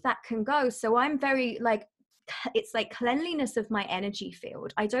deep that can go. So I'm very like, it's like cleanliness of my energy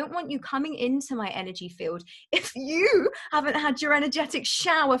field. I don't want you coming into my energy field if you haven't had your energetic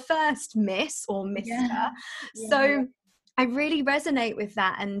shower first, miss or mister. Yeah. So I really resonate with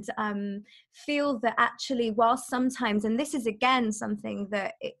that, and feel that actually, while sometimes, and this is again something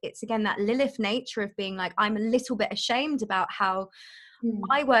that it's again that Lilith nature of being like, I'm a little bit ashamed about how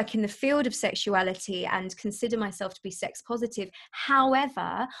I work in the field of sexuality and consider myself to be sex positive.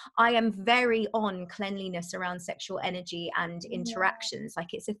 However, I am very on cleanliness around sexual energy and interactions.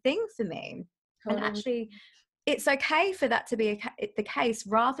 Like, it's a thing for me. Totally. And actually, it's okay for that to be the case,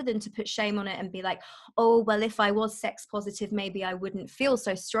 rather than to put shame on it and be like, oh, well, if I was sex positive, maybe I wouldn't feel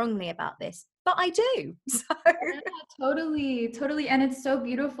so strongly about this. But I do. So. Yeah, totally. And it's so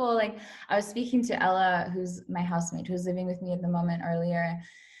beautiful. Like, I was speaking to Ella, who's my housemate, who's living with me at the moment, earlier.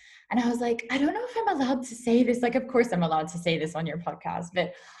 And I was like, I don't know if I'm allowed to say this. Like, of course I'm allowed to say this on your podcast.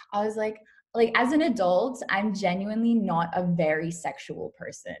 But I was like, as an adult, I'm genuinely not a very sexual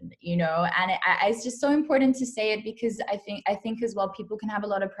person, you know, and it's just so important to say it, because I think as well, people can have a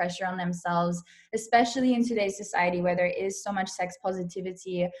lot of pressure on themselves, especially in today's society where there is so much sex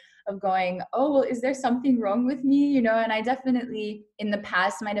positivity, of going, oh, well, is there something wrong with me? You know, and I definitely in the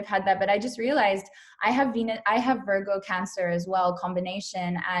past might have had that, but I just realized I have Virgo Cancer as well,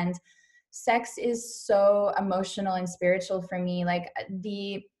 combination, and sex is so emotional and spiritual for me. Like,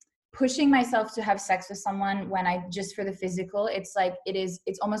 the pushing myself to have sex with someone when I just for the physical, it's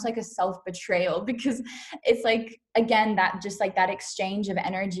almost like a self-betrayal, because it's like, again, that just like that exchange of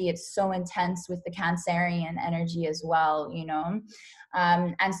energy, it's so intense with the Cancerian energy as well, you know.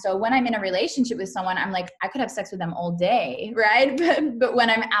 And so when I'm in a relationship with someone, I'm like, I could have sex with them all day, right? But when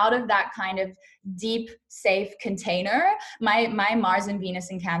I'm out of that kind of deep, safe container, my Mars and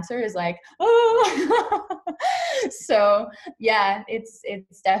Venus in Cancer is like, oh. So yeah, it's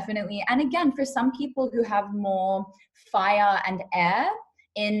definitely, and again, for some people who have more fire and air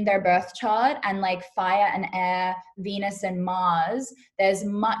in their birth chart, and like fire and air, Venus and Mars, there's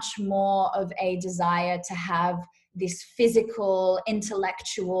much more of a desire to have this physical,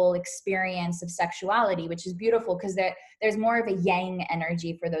 intellectual experience of sexuality, which is beautiful, because there's more of a yang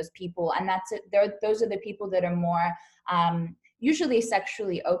energy for those people. And those are the people that are more usually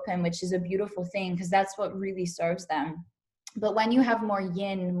sexually open, which is a beautiful thing, because that's what really serves them. But when you have more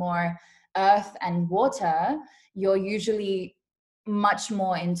yin, more earth and water, you're usually much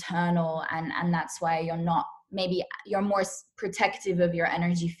more internal, and that's why you're not maybe you're more protective of your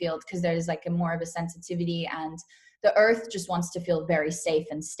energy field because there's like a more of a sensitivity, and the earth just wants to feel very safe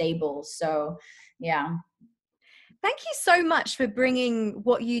and stable. So yeah. Thank you so much for bringing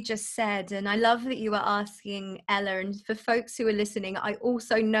what you just said. And I love that you were asking Ella. And for folks who are listening, I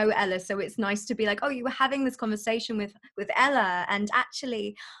also know Ella. So it's nice to be like, oh, you were having this conversation with Ella. And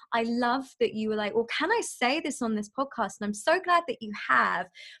actually, I love that you were like, well, can I say this on this podcast? And I'm so glad that you have,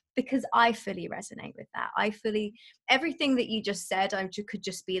 because I fully resonate with that. Everything that you just said, could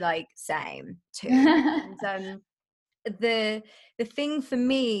just be like, same too. And the thing for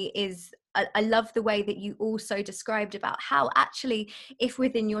me is, I love the way that you also described about how actually if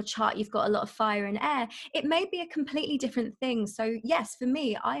within your chart you've got a lot of fire and air, it may be a completely different thing. So yes, for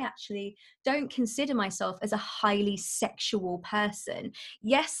me, I actually don't consider myself as a highly sexual person.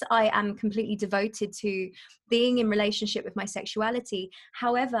 Yes, I am completely devoted to being in relationship with my sexuality.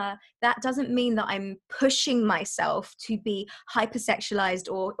 However, that doesn't mean that I'm pushing myself to be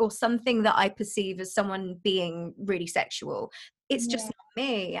hypersexualized or something that I perceive as someone being really sexual. It's just not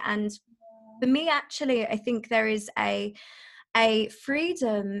me. And for me, actually, I think there is a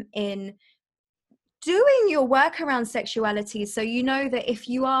freedom in doing your work around sexuality. So you know that if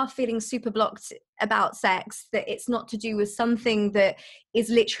you are feeling super blocked about sex, that it's not to do with something that is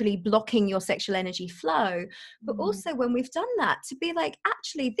literally blocking your sexual energy flow. But also when we've done that, to be like,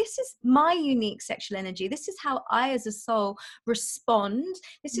 actually, this is my unique sexual energy. This is how I as a soul respond.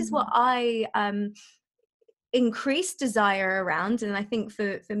 This is what I increased desire around. And I think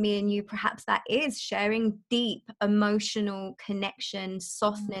for me and you, perhaps that is sharing deep emotional connection,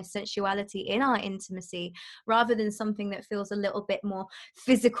 softness, sensuality in our intimacy, rather than something that feels a little bit more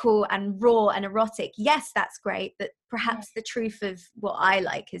physical and raw and erotic. Yes, that's great, but perhaps the truth of what I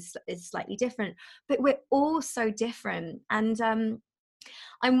like is slightly different. But we're all so different. And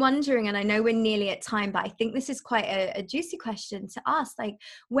I'm wondering, and I know we're nearly at time, but I think this is quite a juicy question to ask, like,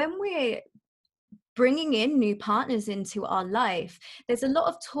 when we're bringing in new partners into our life, there's a lot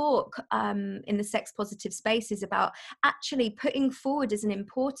of talk in the sex positive spaces about actually putting forward as an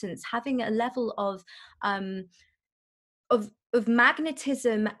importance having a level of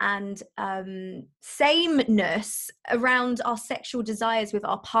magnetism and sameness around our sexual desires with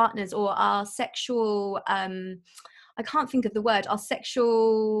our partners, or our sexual I can't think of the word, our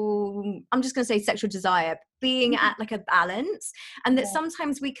sexual, I'm just going to say sexual desire, being at like a balance. And that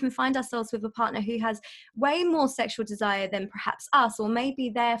sometimes we can find ourselves with a partner who has way more sexual desire than perhaps us, or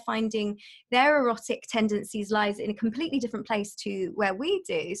maybe they're finding their erotic tendencies lies in a completely different place to where we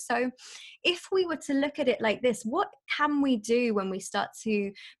do. So if we were to look at it like this, what can we do when we start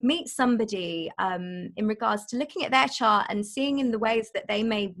to meet somebody in regards to looking at their chart and seeing in the ways that they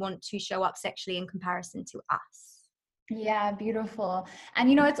may want to show up sexually in comparison to us? Yeah, beautiful. And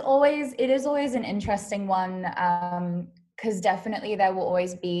you know, it is always an interesting one, because definitely there will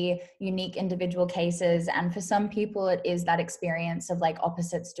always be unique individual cases. And for some people, it is that experience of like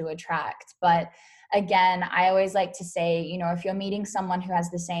opposites do attract. But again, I always like to say, you know, if you're meeting someone who has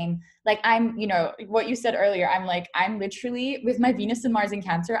the same, like I'm, you know, what you said earlier, I'm literally with my Venus and Mars in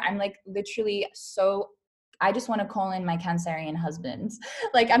Cancer, I'm like literally so, I just want to call in my Cancerian husband.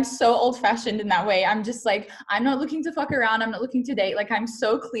 Like, I'm so old fashioned in that way. I'm just like, I'm not looking to fuck around. I'm not looking to date. Like, I'm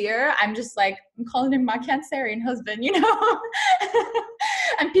so clear. I'm just like, I'm calling him my Cancerian husband, you know?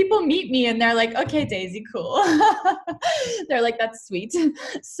 And people meet me and they're like, okay, Daisy, cool. They're like, that's sweet.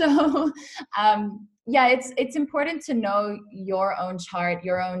 So, yeah, it's important to know your own chart,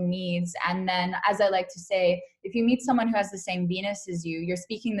 your own needs. And then, as I like to say, if you meet someone who has the same Venus as you, you're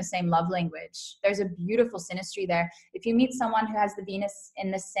speaking the same love language. There's a beautiful synastry there. If you meet someone who has the Venus in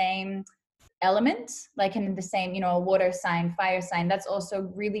the same element, like in the same, you know, a water sign, fire sign, that's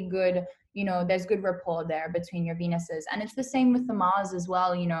also really good. You know, there's good rapport there between your Venuses. And it's the same with the Mars as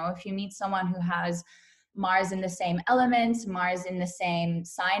well. You know, if you meet someone who has Mars in the same element, Mars in the same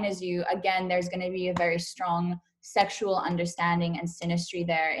sign as you, again, there's going to be a very strong sexual understanding and synastry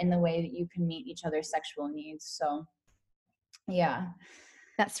there in the way that you can meet each other's sexual needs. So, yeah.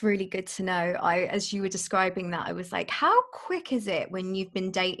 That's really good to know. As you were describing that, I was like, how quick is it when you've been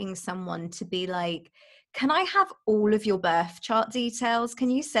dating someone to be like, can I have all of your birth chart details? Can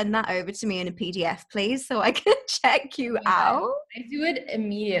you send that over to me in a PDF, please, so I can check you out? I do it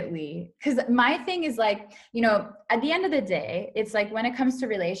immediately, because my thing is like, you know, at the end of the day, it's like when it comes to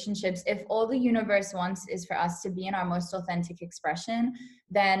relationships, if all the universe wants is for us to be in our most authentic expression,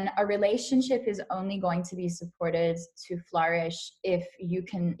 then a relationship is only going to be supported to flourish if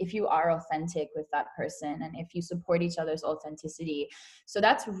you are authentic with that person and if you support each other's authenticity. So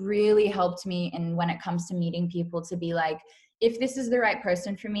that's really helped me in when it comes comes to meeting people to be like, if this is the right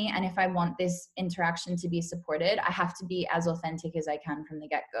person for me, and if I want this interaction to be supported, I have to be as authentic as I can from the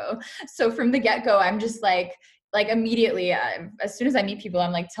get-go. So from the get-go, I'm just like immediately, as soon as I meet people,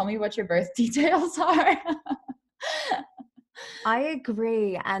 I'm like, tell me what your birth details are. I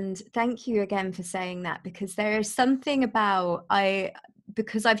agree. And thank you again for saying that, because there is something about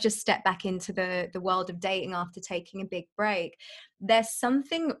because I've just stepped back into the world of dating after taking a big break, there's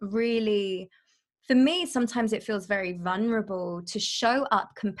something really, for me, sometimes it feels very vulnerable to show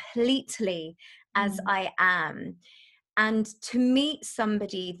up completely as I am, and to meet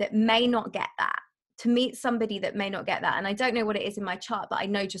somebody that may not get that. And I don't know what it is in my chart, but I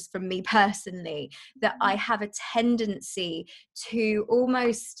know just from me personally that I have a tendency to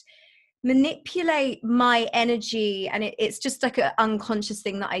almost manipulate my energy, and it's just like an unconscious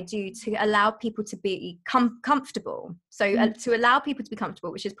thing that I do to allow people to be comfortable. So to allow people to be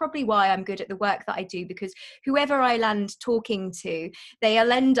comfortable, which is probably why I'm good at the work that I do, because whoever I land talking to,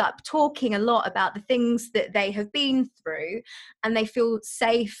 they'll end up talking a lot about the things that they have been through, and they feel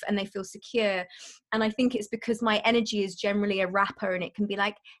safe and they feel secure. And I think it's because my energy is generally a rapper, and it can be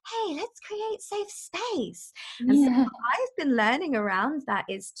like, hey, let's create safe space. And so what I've been learning around that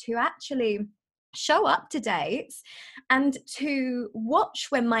is to actually show up to dates and to watch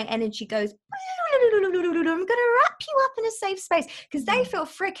when my energy goes, I'm going to wrap you up in a safe space, because they feel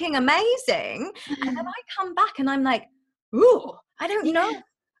freaking amazing. And then I come back and I'm like, ooh, I don't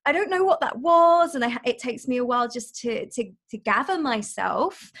know what that was, and it takes me a while just to gather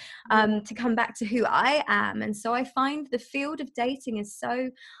myself, to come back to who I am. And so I find the field of dating is so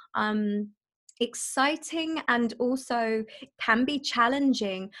exciting, and also can be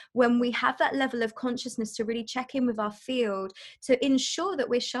challenging when we have that level of consciousness to really check in with our field to ensure that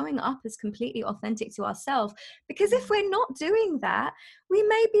we're showing up as completely authentic to ourselves. Because if we're not doing that, we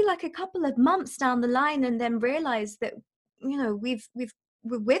may be like a couple of months down the line and then realize that, you know, we're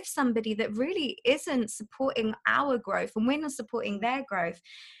with somebody that really isn't supporting our growth, and we're not supporting their growth.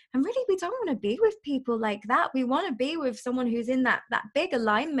 And really, we don't want to be with people like that. We want to be with someone who's in that big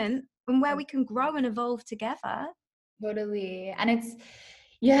alignment, and where we can grow and evolve together. Totally. And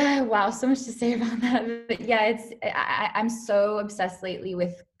wow, so much to say about that. But yeah, I'm so obsessed lately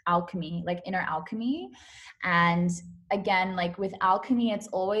with alchemy, like inner alchemy. And again, like with alchemy, it's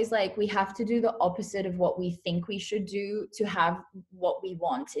always like we have to do the opposite of what we think we should do to have what we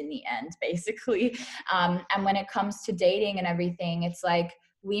want in the end, basically. And when it comes to dating and everything, it's like,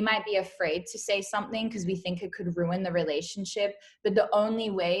 we might be afraid to say something because we think it could ruin the relationship. But the only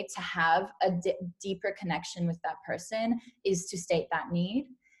way to have a deeper connection with that person is to state that need.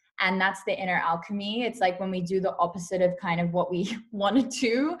 And that's the inner alchemy. It's like when we do the opposite of kind of what we want to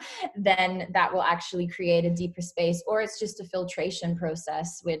do, then that will actually create a deeper space. Or it's just a filtration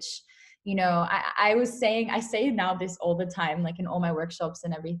process, which, you know, I say now this all the time, like in all my workshops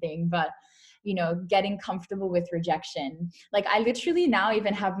and everything, but you know, getting comfortable with rejection. Like I literally now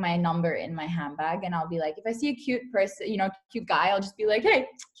even have my number in my handbag, and I'll be like, if I see a cute person, you know, cute guy, I'll just be like, hey,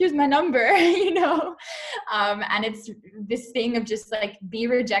 here's my number, you know? And it's this thing of just like, be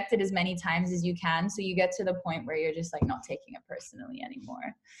rejected as many times as you can, so you get to the point where you're just like not taking it personally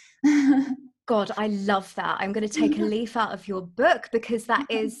anymore. God, I love that. I'm going to take a leaf out of your book, because that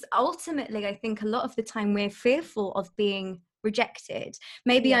is ultimately, I think a lot of the time we're fearful of being rejected.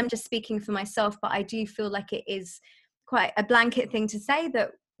 Maybe I'm just speaking for myself, but I do feel like it is quite a blanket thing to say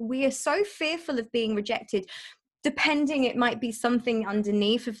that we are so fearful of being rejected. Depending, it might be something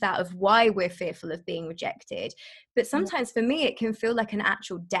underneath of that of why we're fearful of being rejected. But sometimes for me, it can feel like an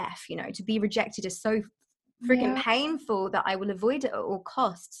actual death. You know, to be rejected is so freaking painful that I will avoid it at all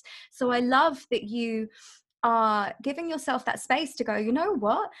costs. So I love that you are giving yourself that space to go, you know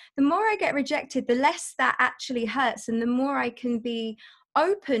what, the more I get rejected, the less that actually hurts, and the more I can be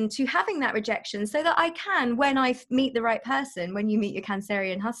open to having that rejection, so that I can, when I meet the right person, when you meet your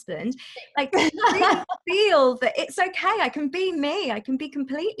Cancerian husband, like really feel that it's okay, I can be me, I can be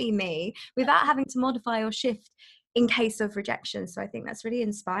completely me without having to modify or shift in case of rejection. So I think that's really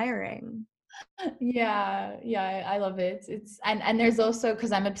inspiring. Yeah, I love it. It's and there's also,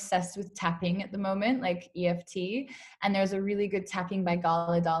 because I'm obsessed with tapping at the moment, like EFT, and there's a really good tapping by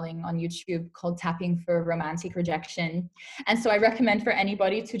Gala Darling on YouTube called Tapping for Romantic Rejection. And so I recommend for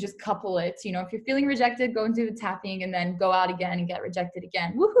anybody to just couple it. You know, if you're feeling rejected, go and do the tapping, and then go out again and get rejected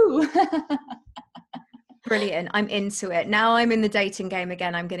again. Woohoo! Brilliant. I'm into it. Now I'm in the dating game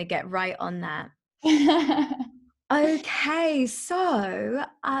again. I'm going to get right on that. Okay, so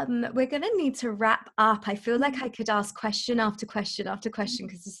we're going to need to wrap up. I feel like I could ask question after question after question,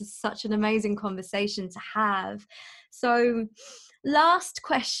 because this is such an amazing conversation to have. So last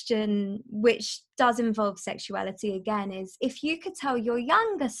question, which does involve sexuality again, is if you could tell your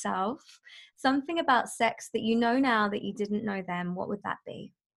younger self something about sex that you know now that you didn't know then, what would that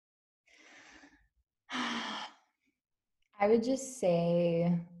be? I would just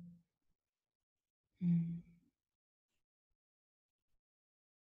say,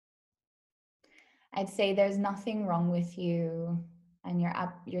 I'd say there's nothing wrong with you and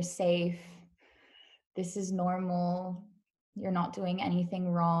you're safe. This is normal. You're not doing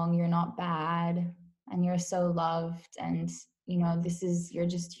anything wrong. You're not bad. And you're so loved. And, you're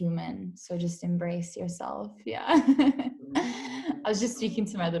just human. So just embrace yourself. Yeah. I was just speaking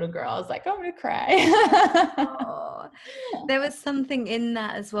to my little girl. I was like, I'm going to cry. Oh, there was something in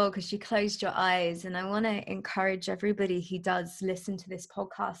that as well, because you closed your eyes. And I want to encourage everybody who does listen to this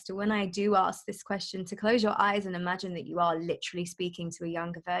podcast, or when I do ask this question, to close your eyes and imagine that you are literally speaking to a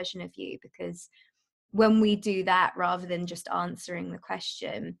younger version of you. Because when we do that, rather than just answering the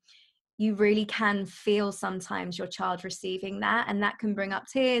question, you really can feel sometimes your child receiving that, and that can bring up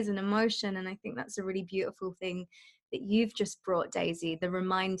tears and emotion. And I think that's a really beautiful thing that you've just brought, Daisy, the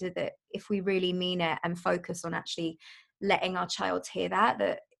reminder that if we really mean it and focus on actually letting our child hear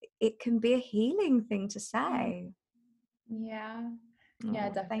that it can be a healing thing to say. Yeah,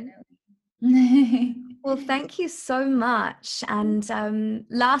 Oh, definitely. Well, thank you so much. And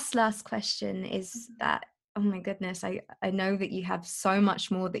last question is that, oh my goodness, I know that you have so much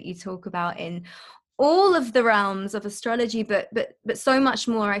more that you talk about in all of the realms of astrology, but so much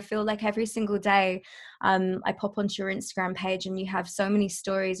more. I feel like every single day I pop onto your Instagram page and you have so many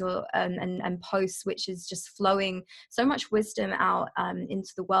stories and posts, which is just flowing so much wisdom out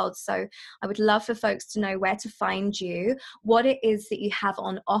into the world. So I would love for folks to know where to find you, what it is that you have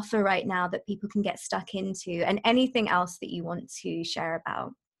on offer right now that people can get stuck into, and anything else that you want to share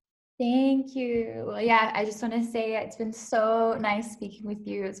about. Thank you. Well, yeah, I just want to say it's been so nice speaking with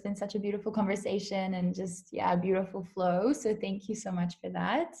you. It's been such a beautiful conversation and just, a beautiful flow. So thank you so much for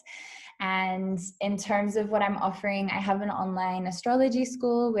that. And in terms of what I'm offering, I have an online astrology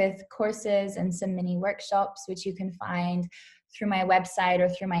school with courses and some mini workshops, which you can find through my website or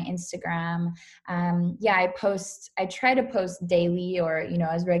through my Instagram. I try to post daily or,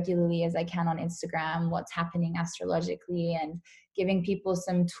 as regularly as I can on Instagram, what's happening astrologically, and giving people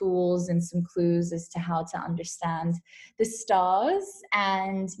some tools and some clues as to how to understand the stars.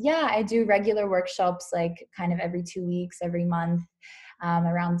 And I do regular workshops, like kind of every 2 weeks, every month,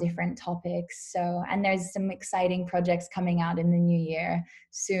 around different topics. So, and there's some exciting projects coming out in the new year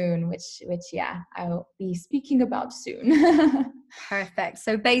soon, which I'll be speaking about soon. Perfect.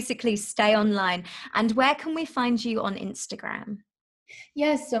 So basically stay online. And where can we find you on Instagram?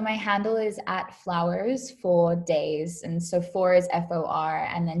 Yes, so my handle is @flowers4days. And so 4 is FOR,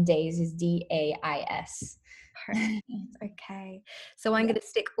 and then days is DAIS. Perfect. Okay. So I'm going to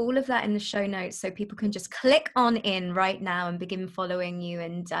stick all of that in the show notes so people can just click on in right now and begin following you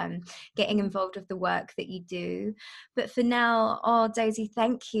and getting involved with the work that you do. But for now, Daisy,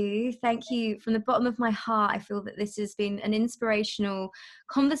 thank you. Thank you from the bottom of my heart. I feel that this has been an inspirational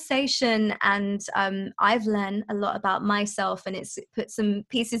conversation, and I've learned a lot about myself, and it's put some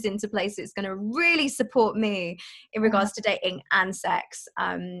pieces into place that's going to really support me in regards to dating and sex.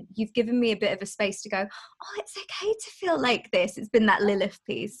 You've given me a bit of a space to go, oh, it's okay to feel like this. It's been that Lilith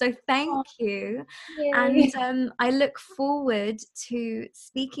piece. So thank you. Yay. And I look forward to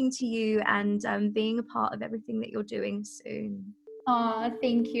speaking to you and being a part of everything that you're doing soon. Oh,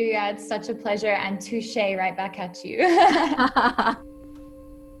 thank you. Yeah, it's such a pleasure. And touche right back at you.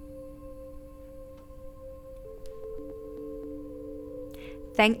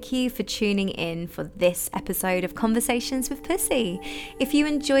 Thank you for tuning in for this episode of Conversations with Pussy. If you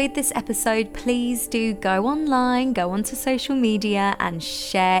enjoyed this episode, please do go online, go onto social media and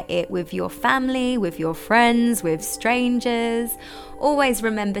share it with your family, with your friends, with strangers. Always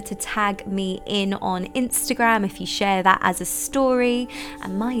remember to tag me in on Instagram if you share that as a story.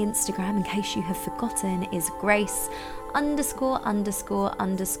 And my Instagram, in case you have forgotten, is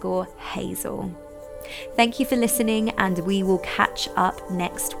Grace___Hazel. Thank you for listening, and we will catch up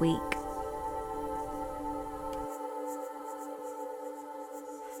next week.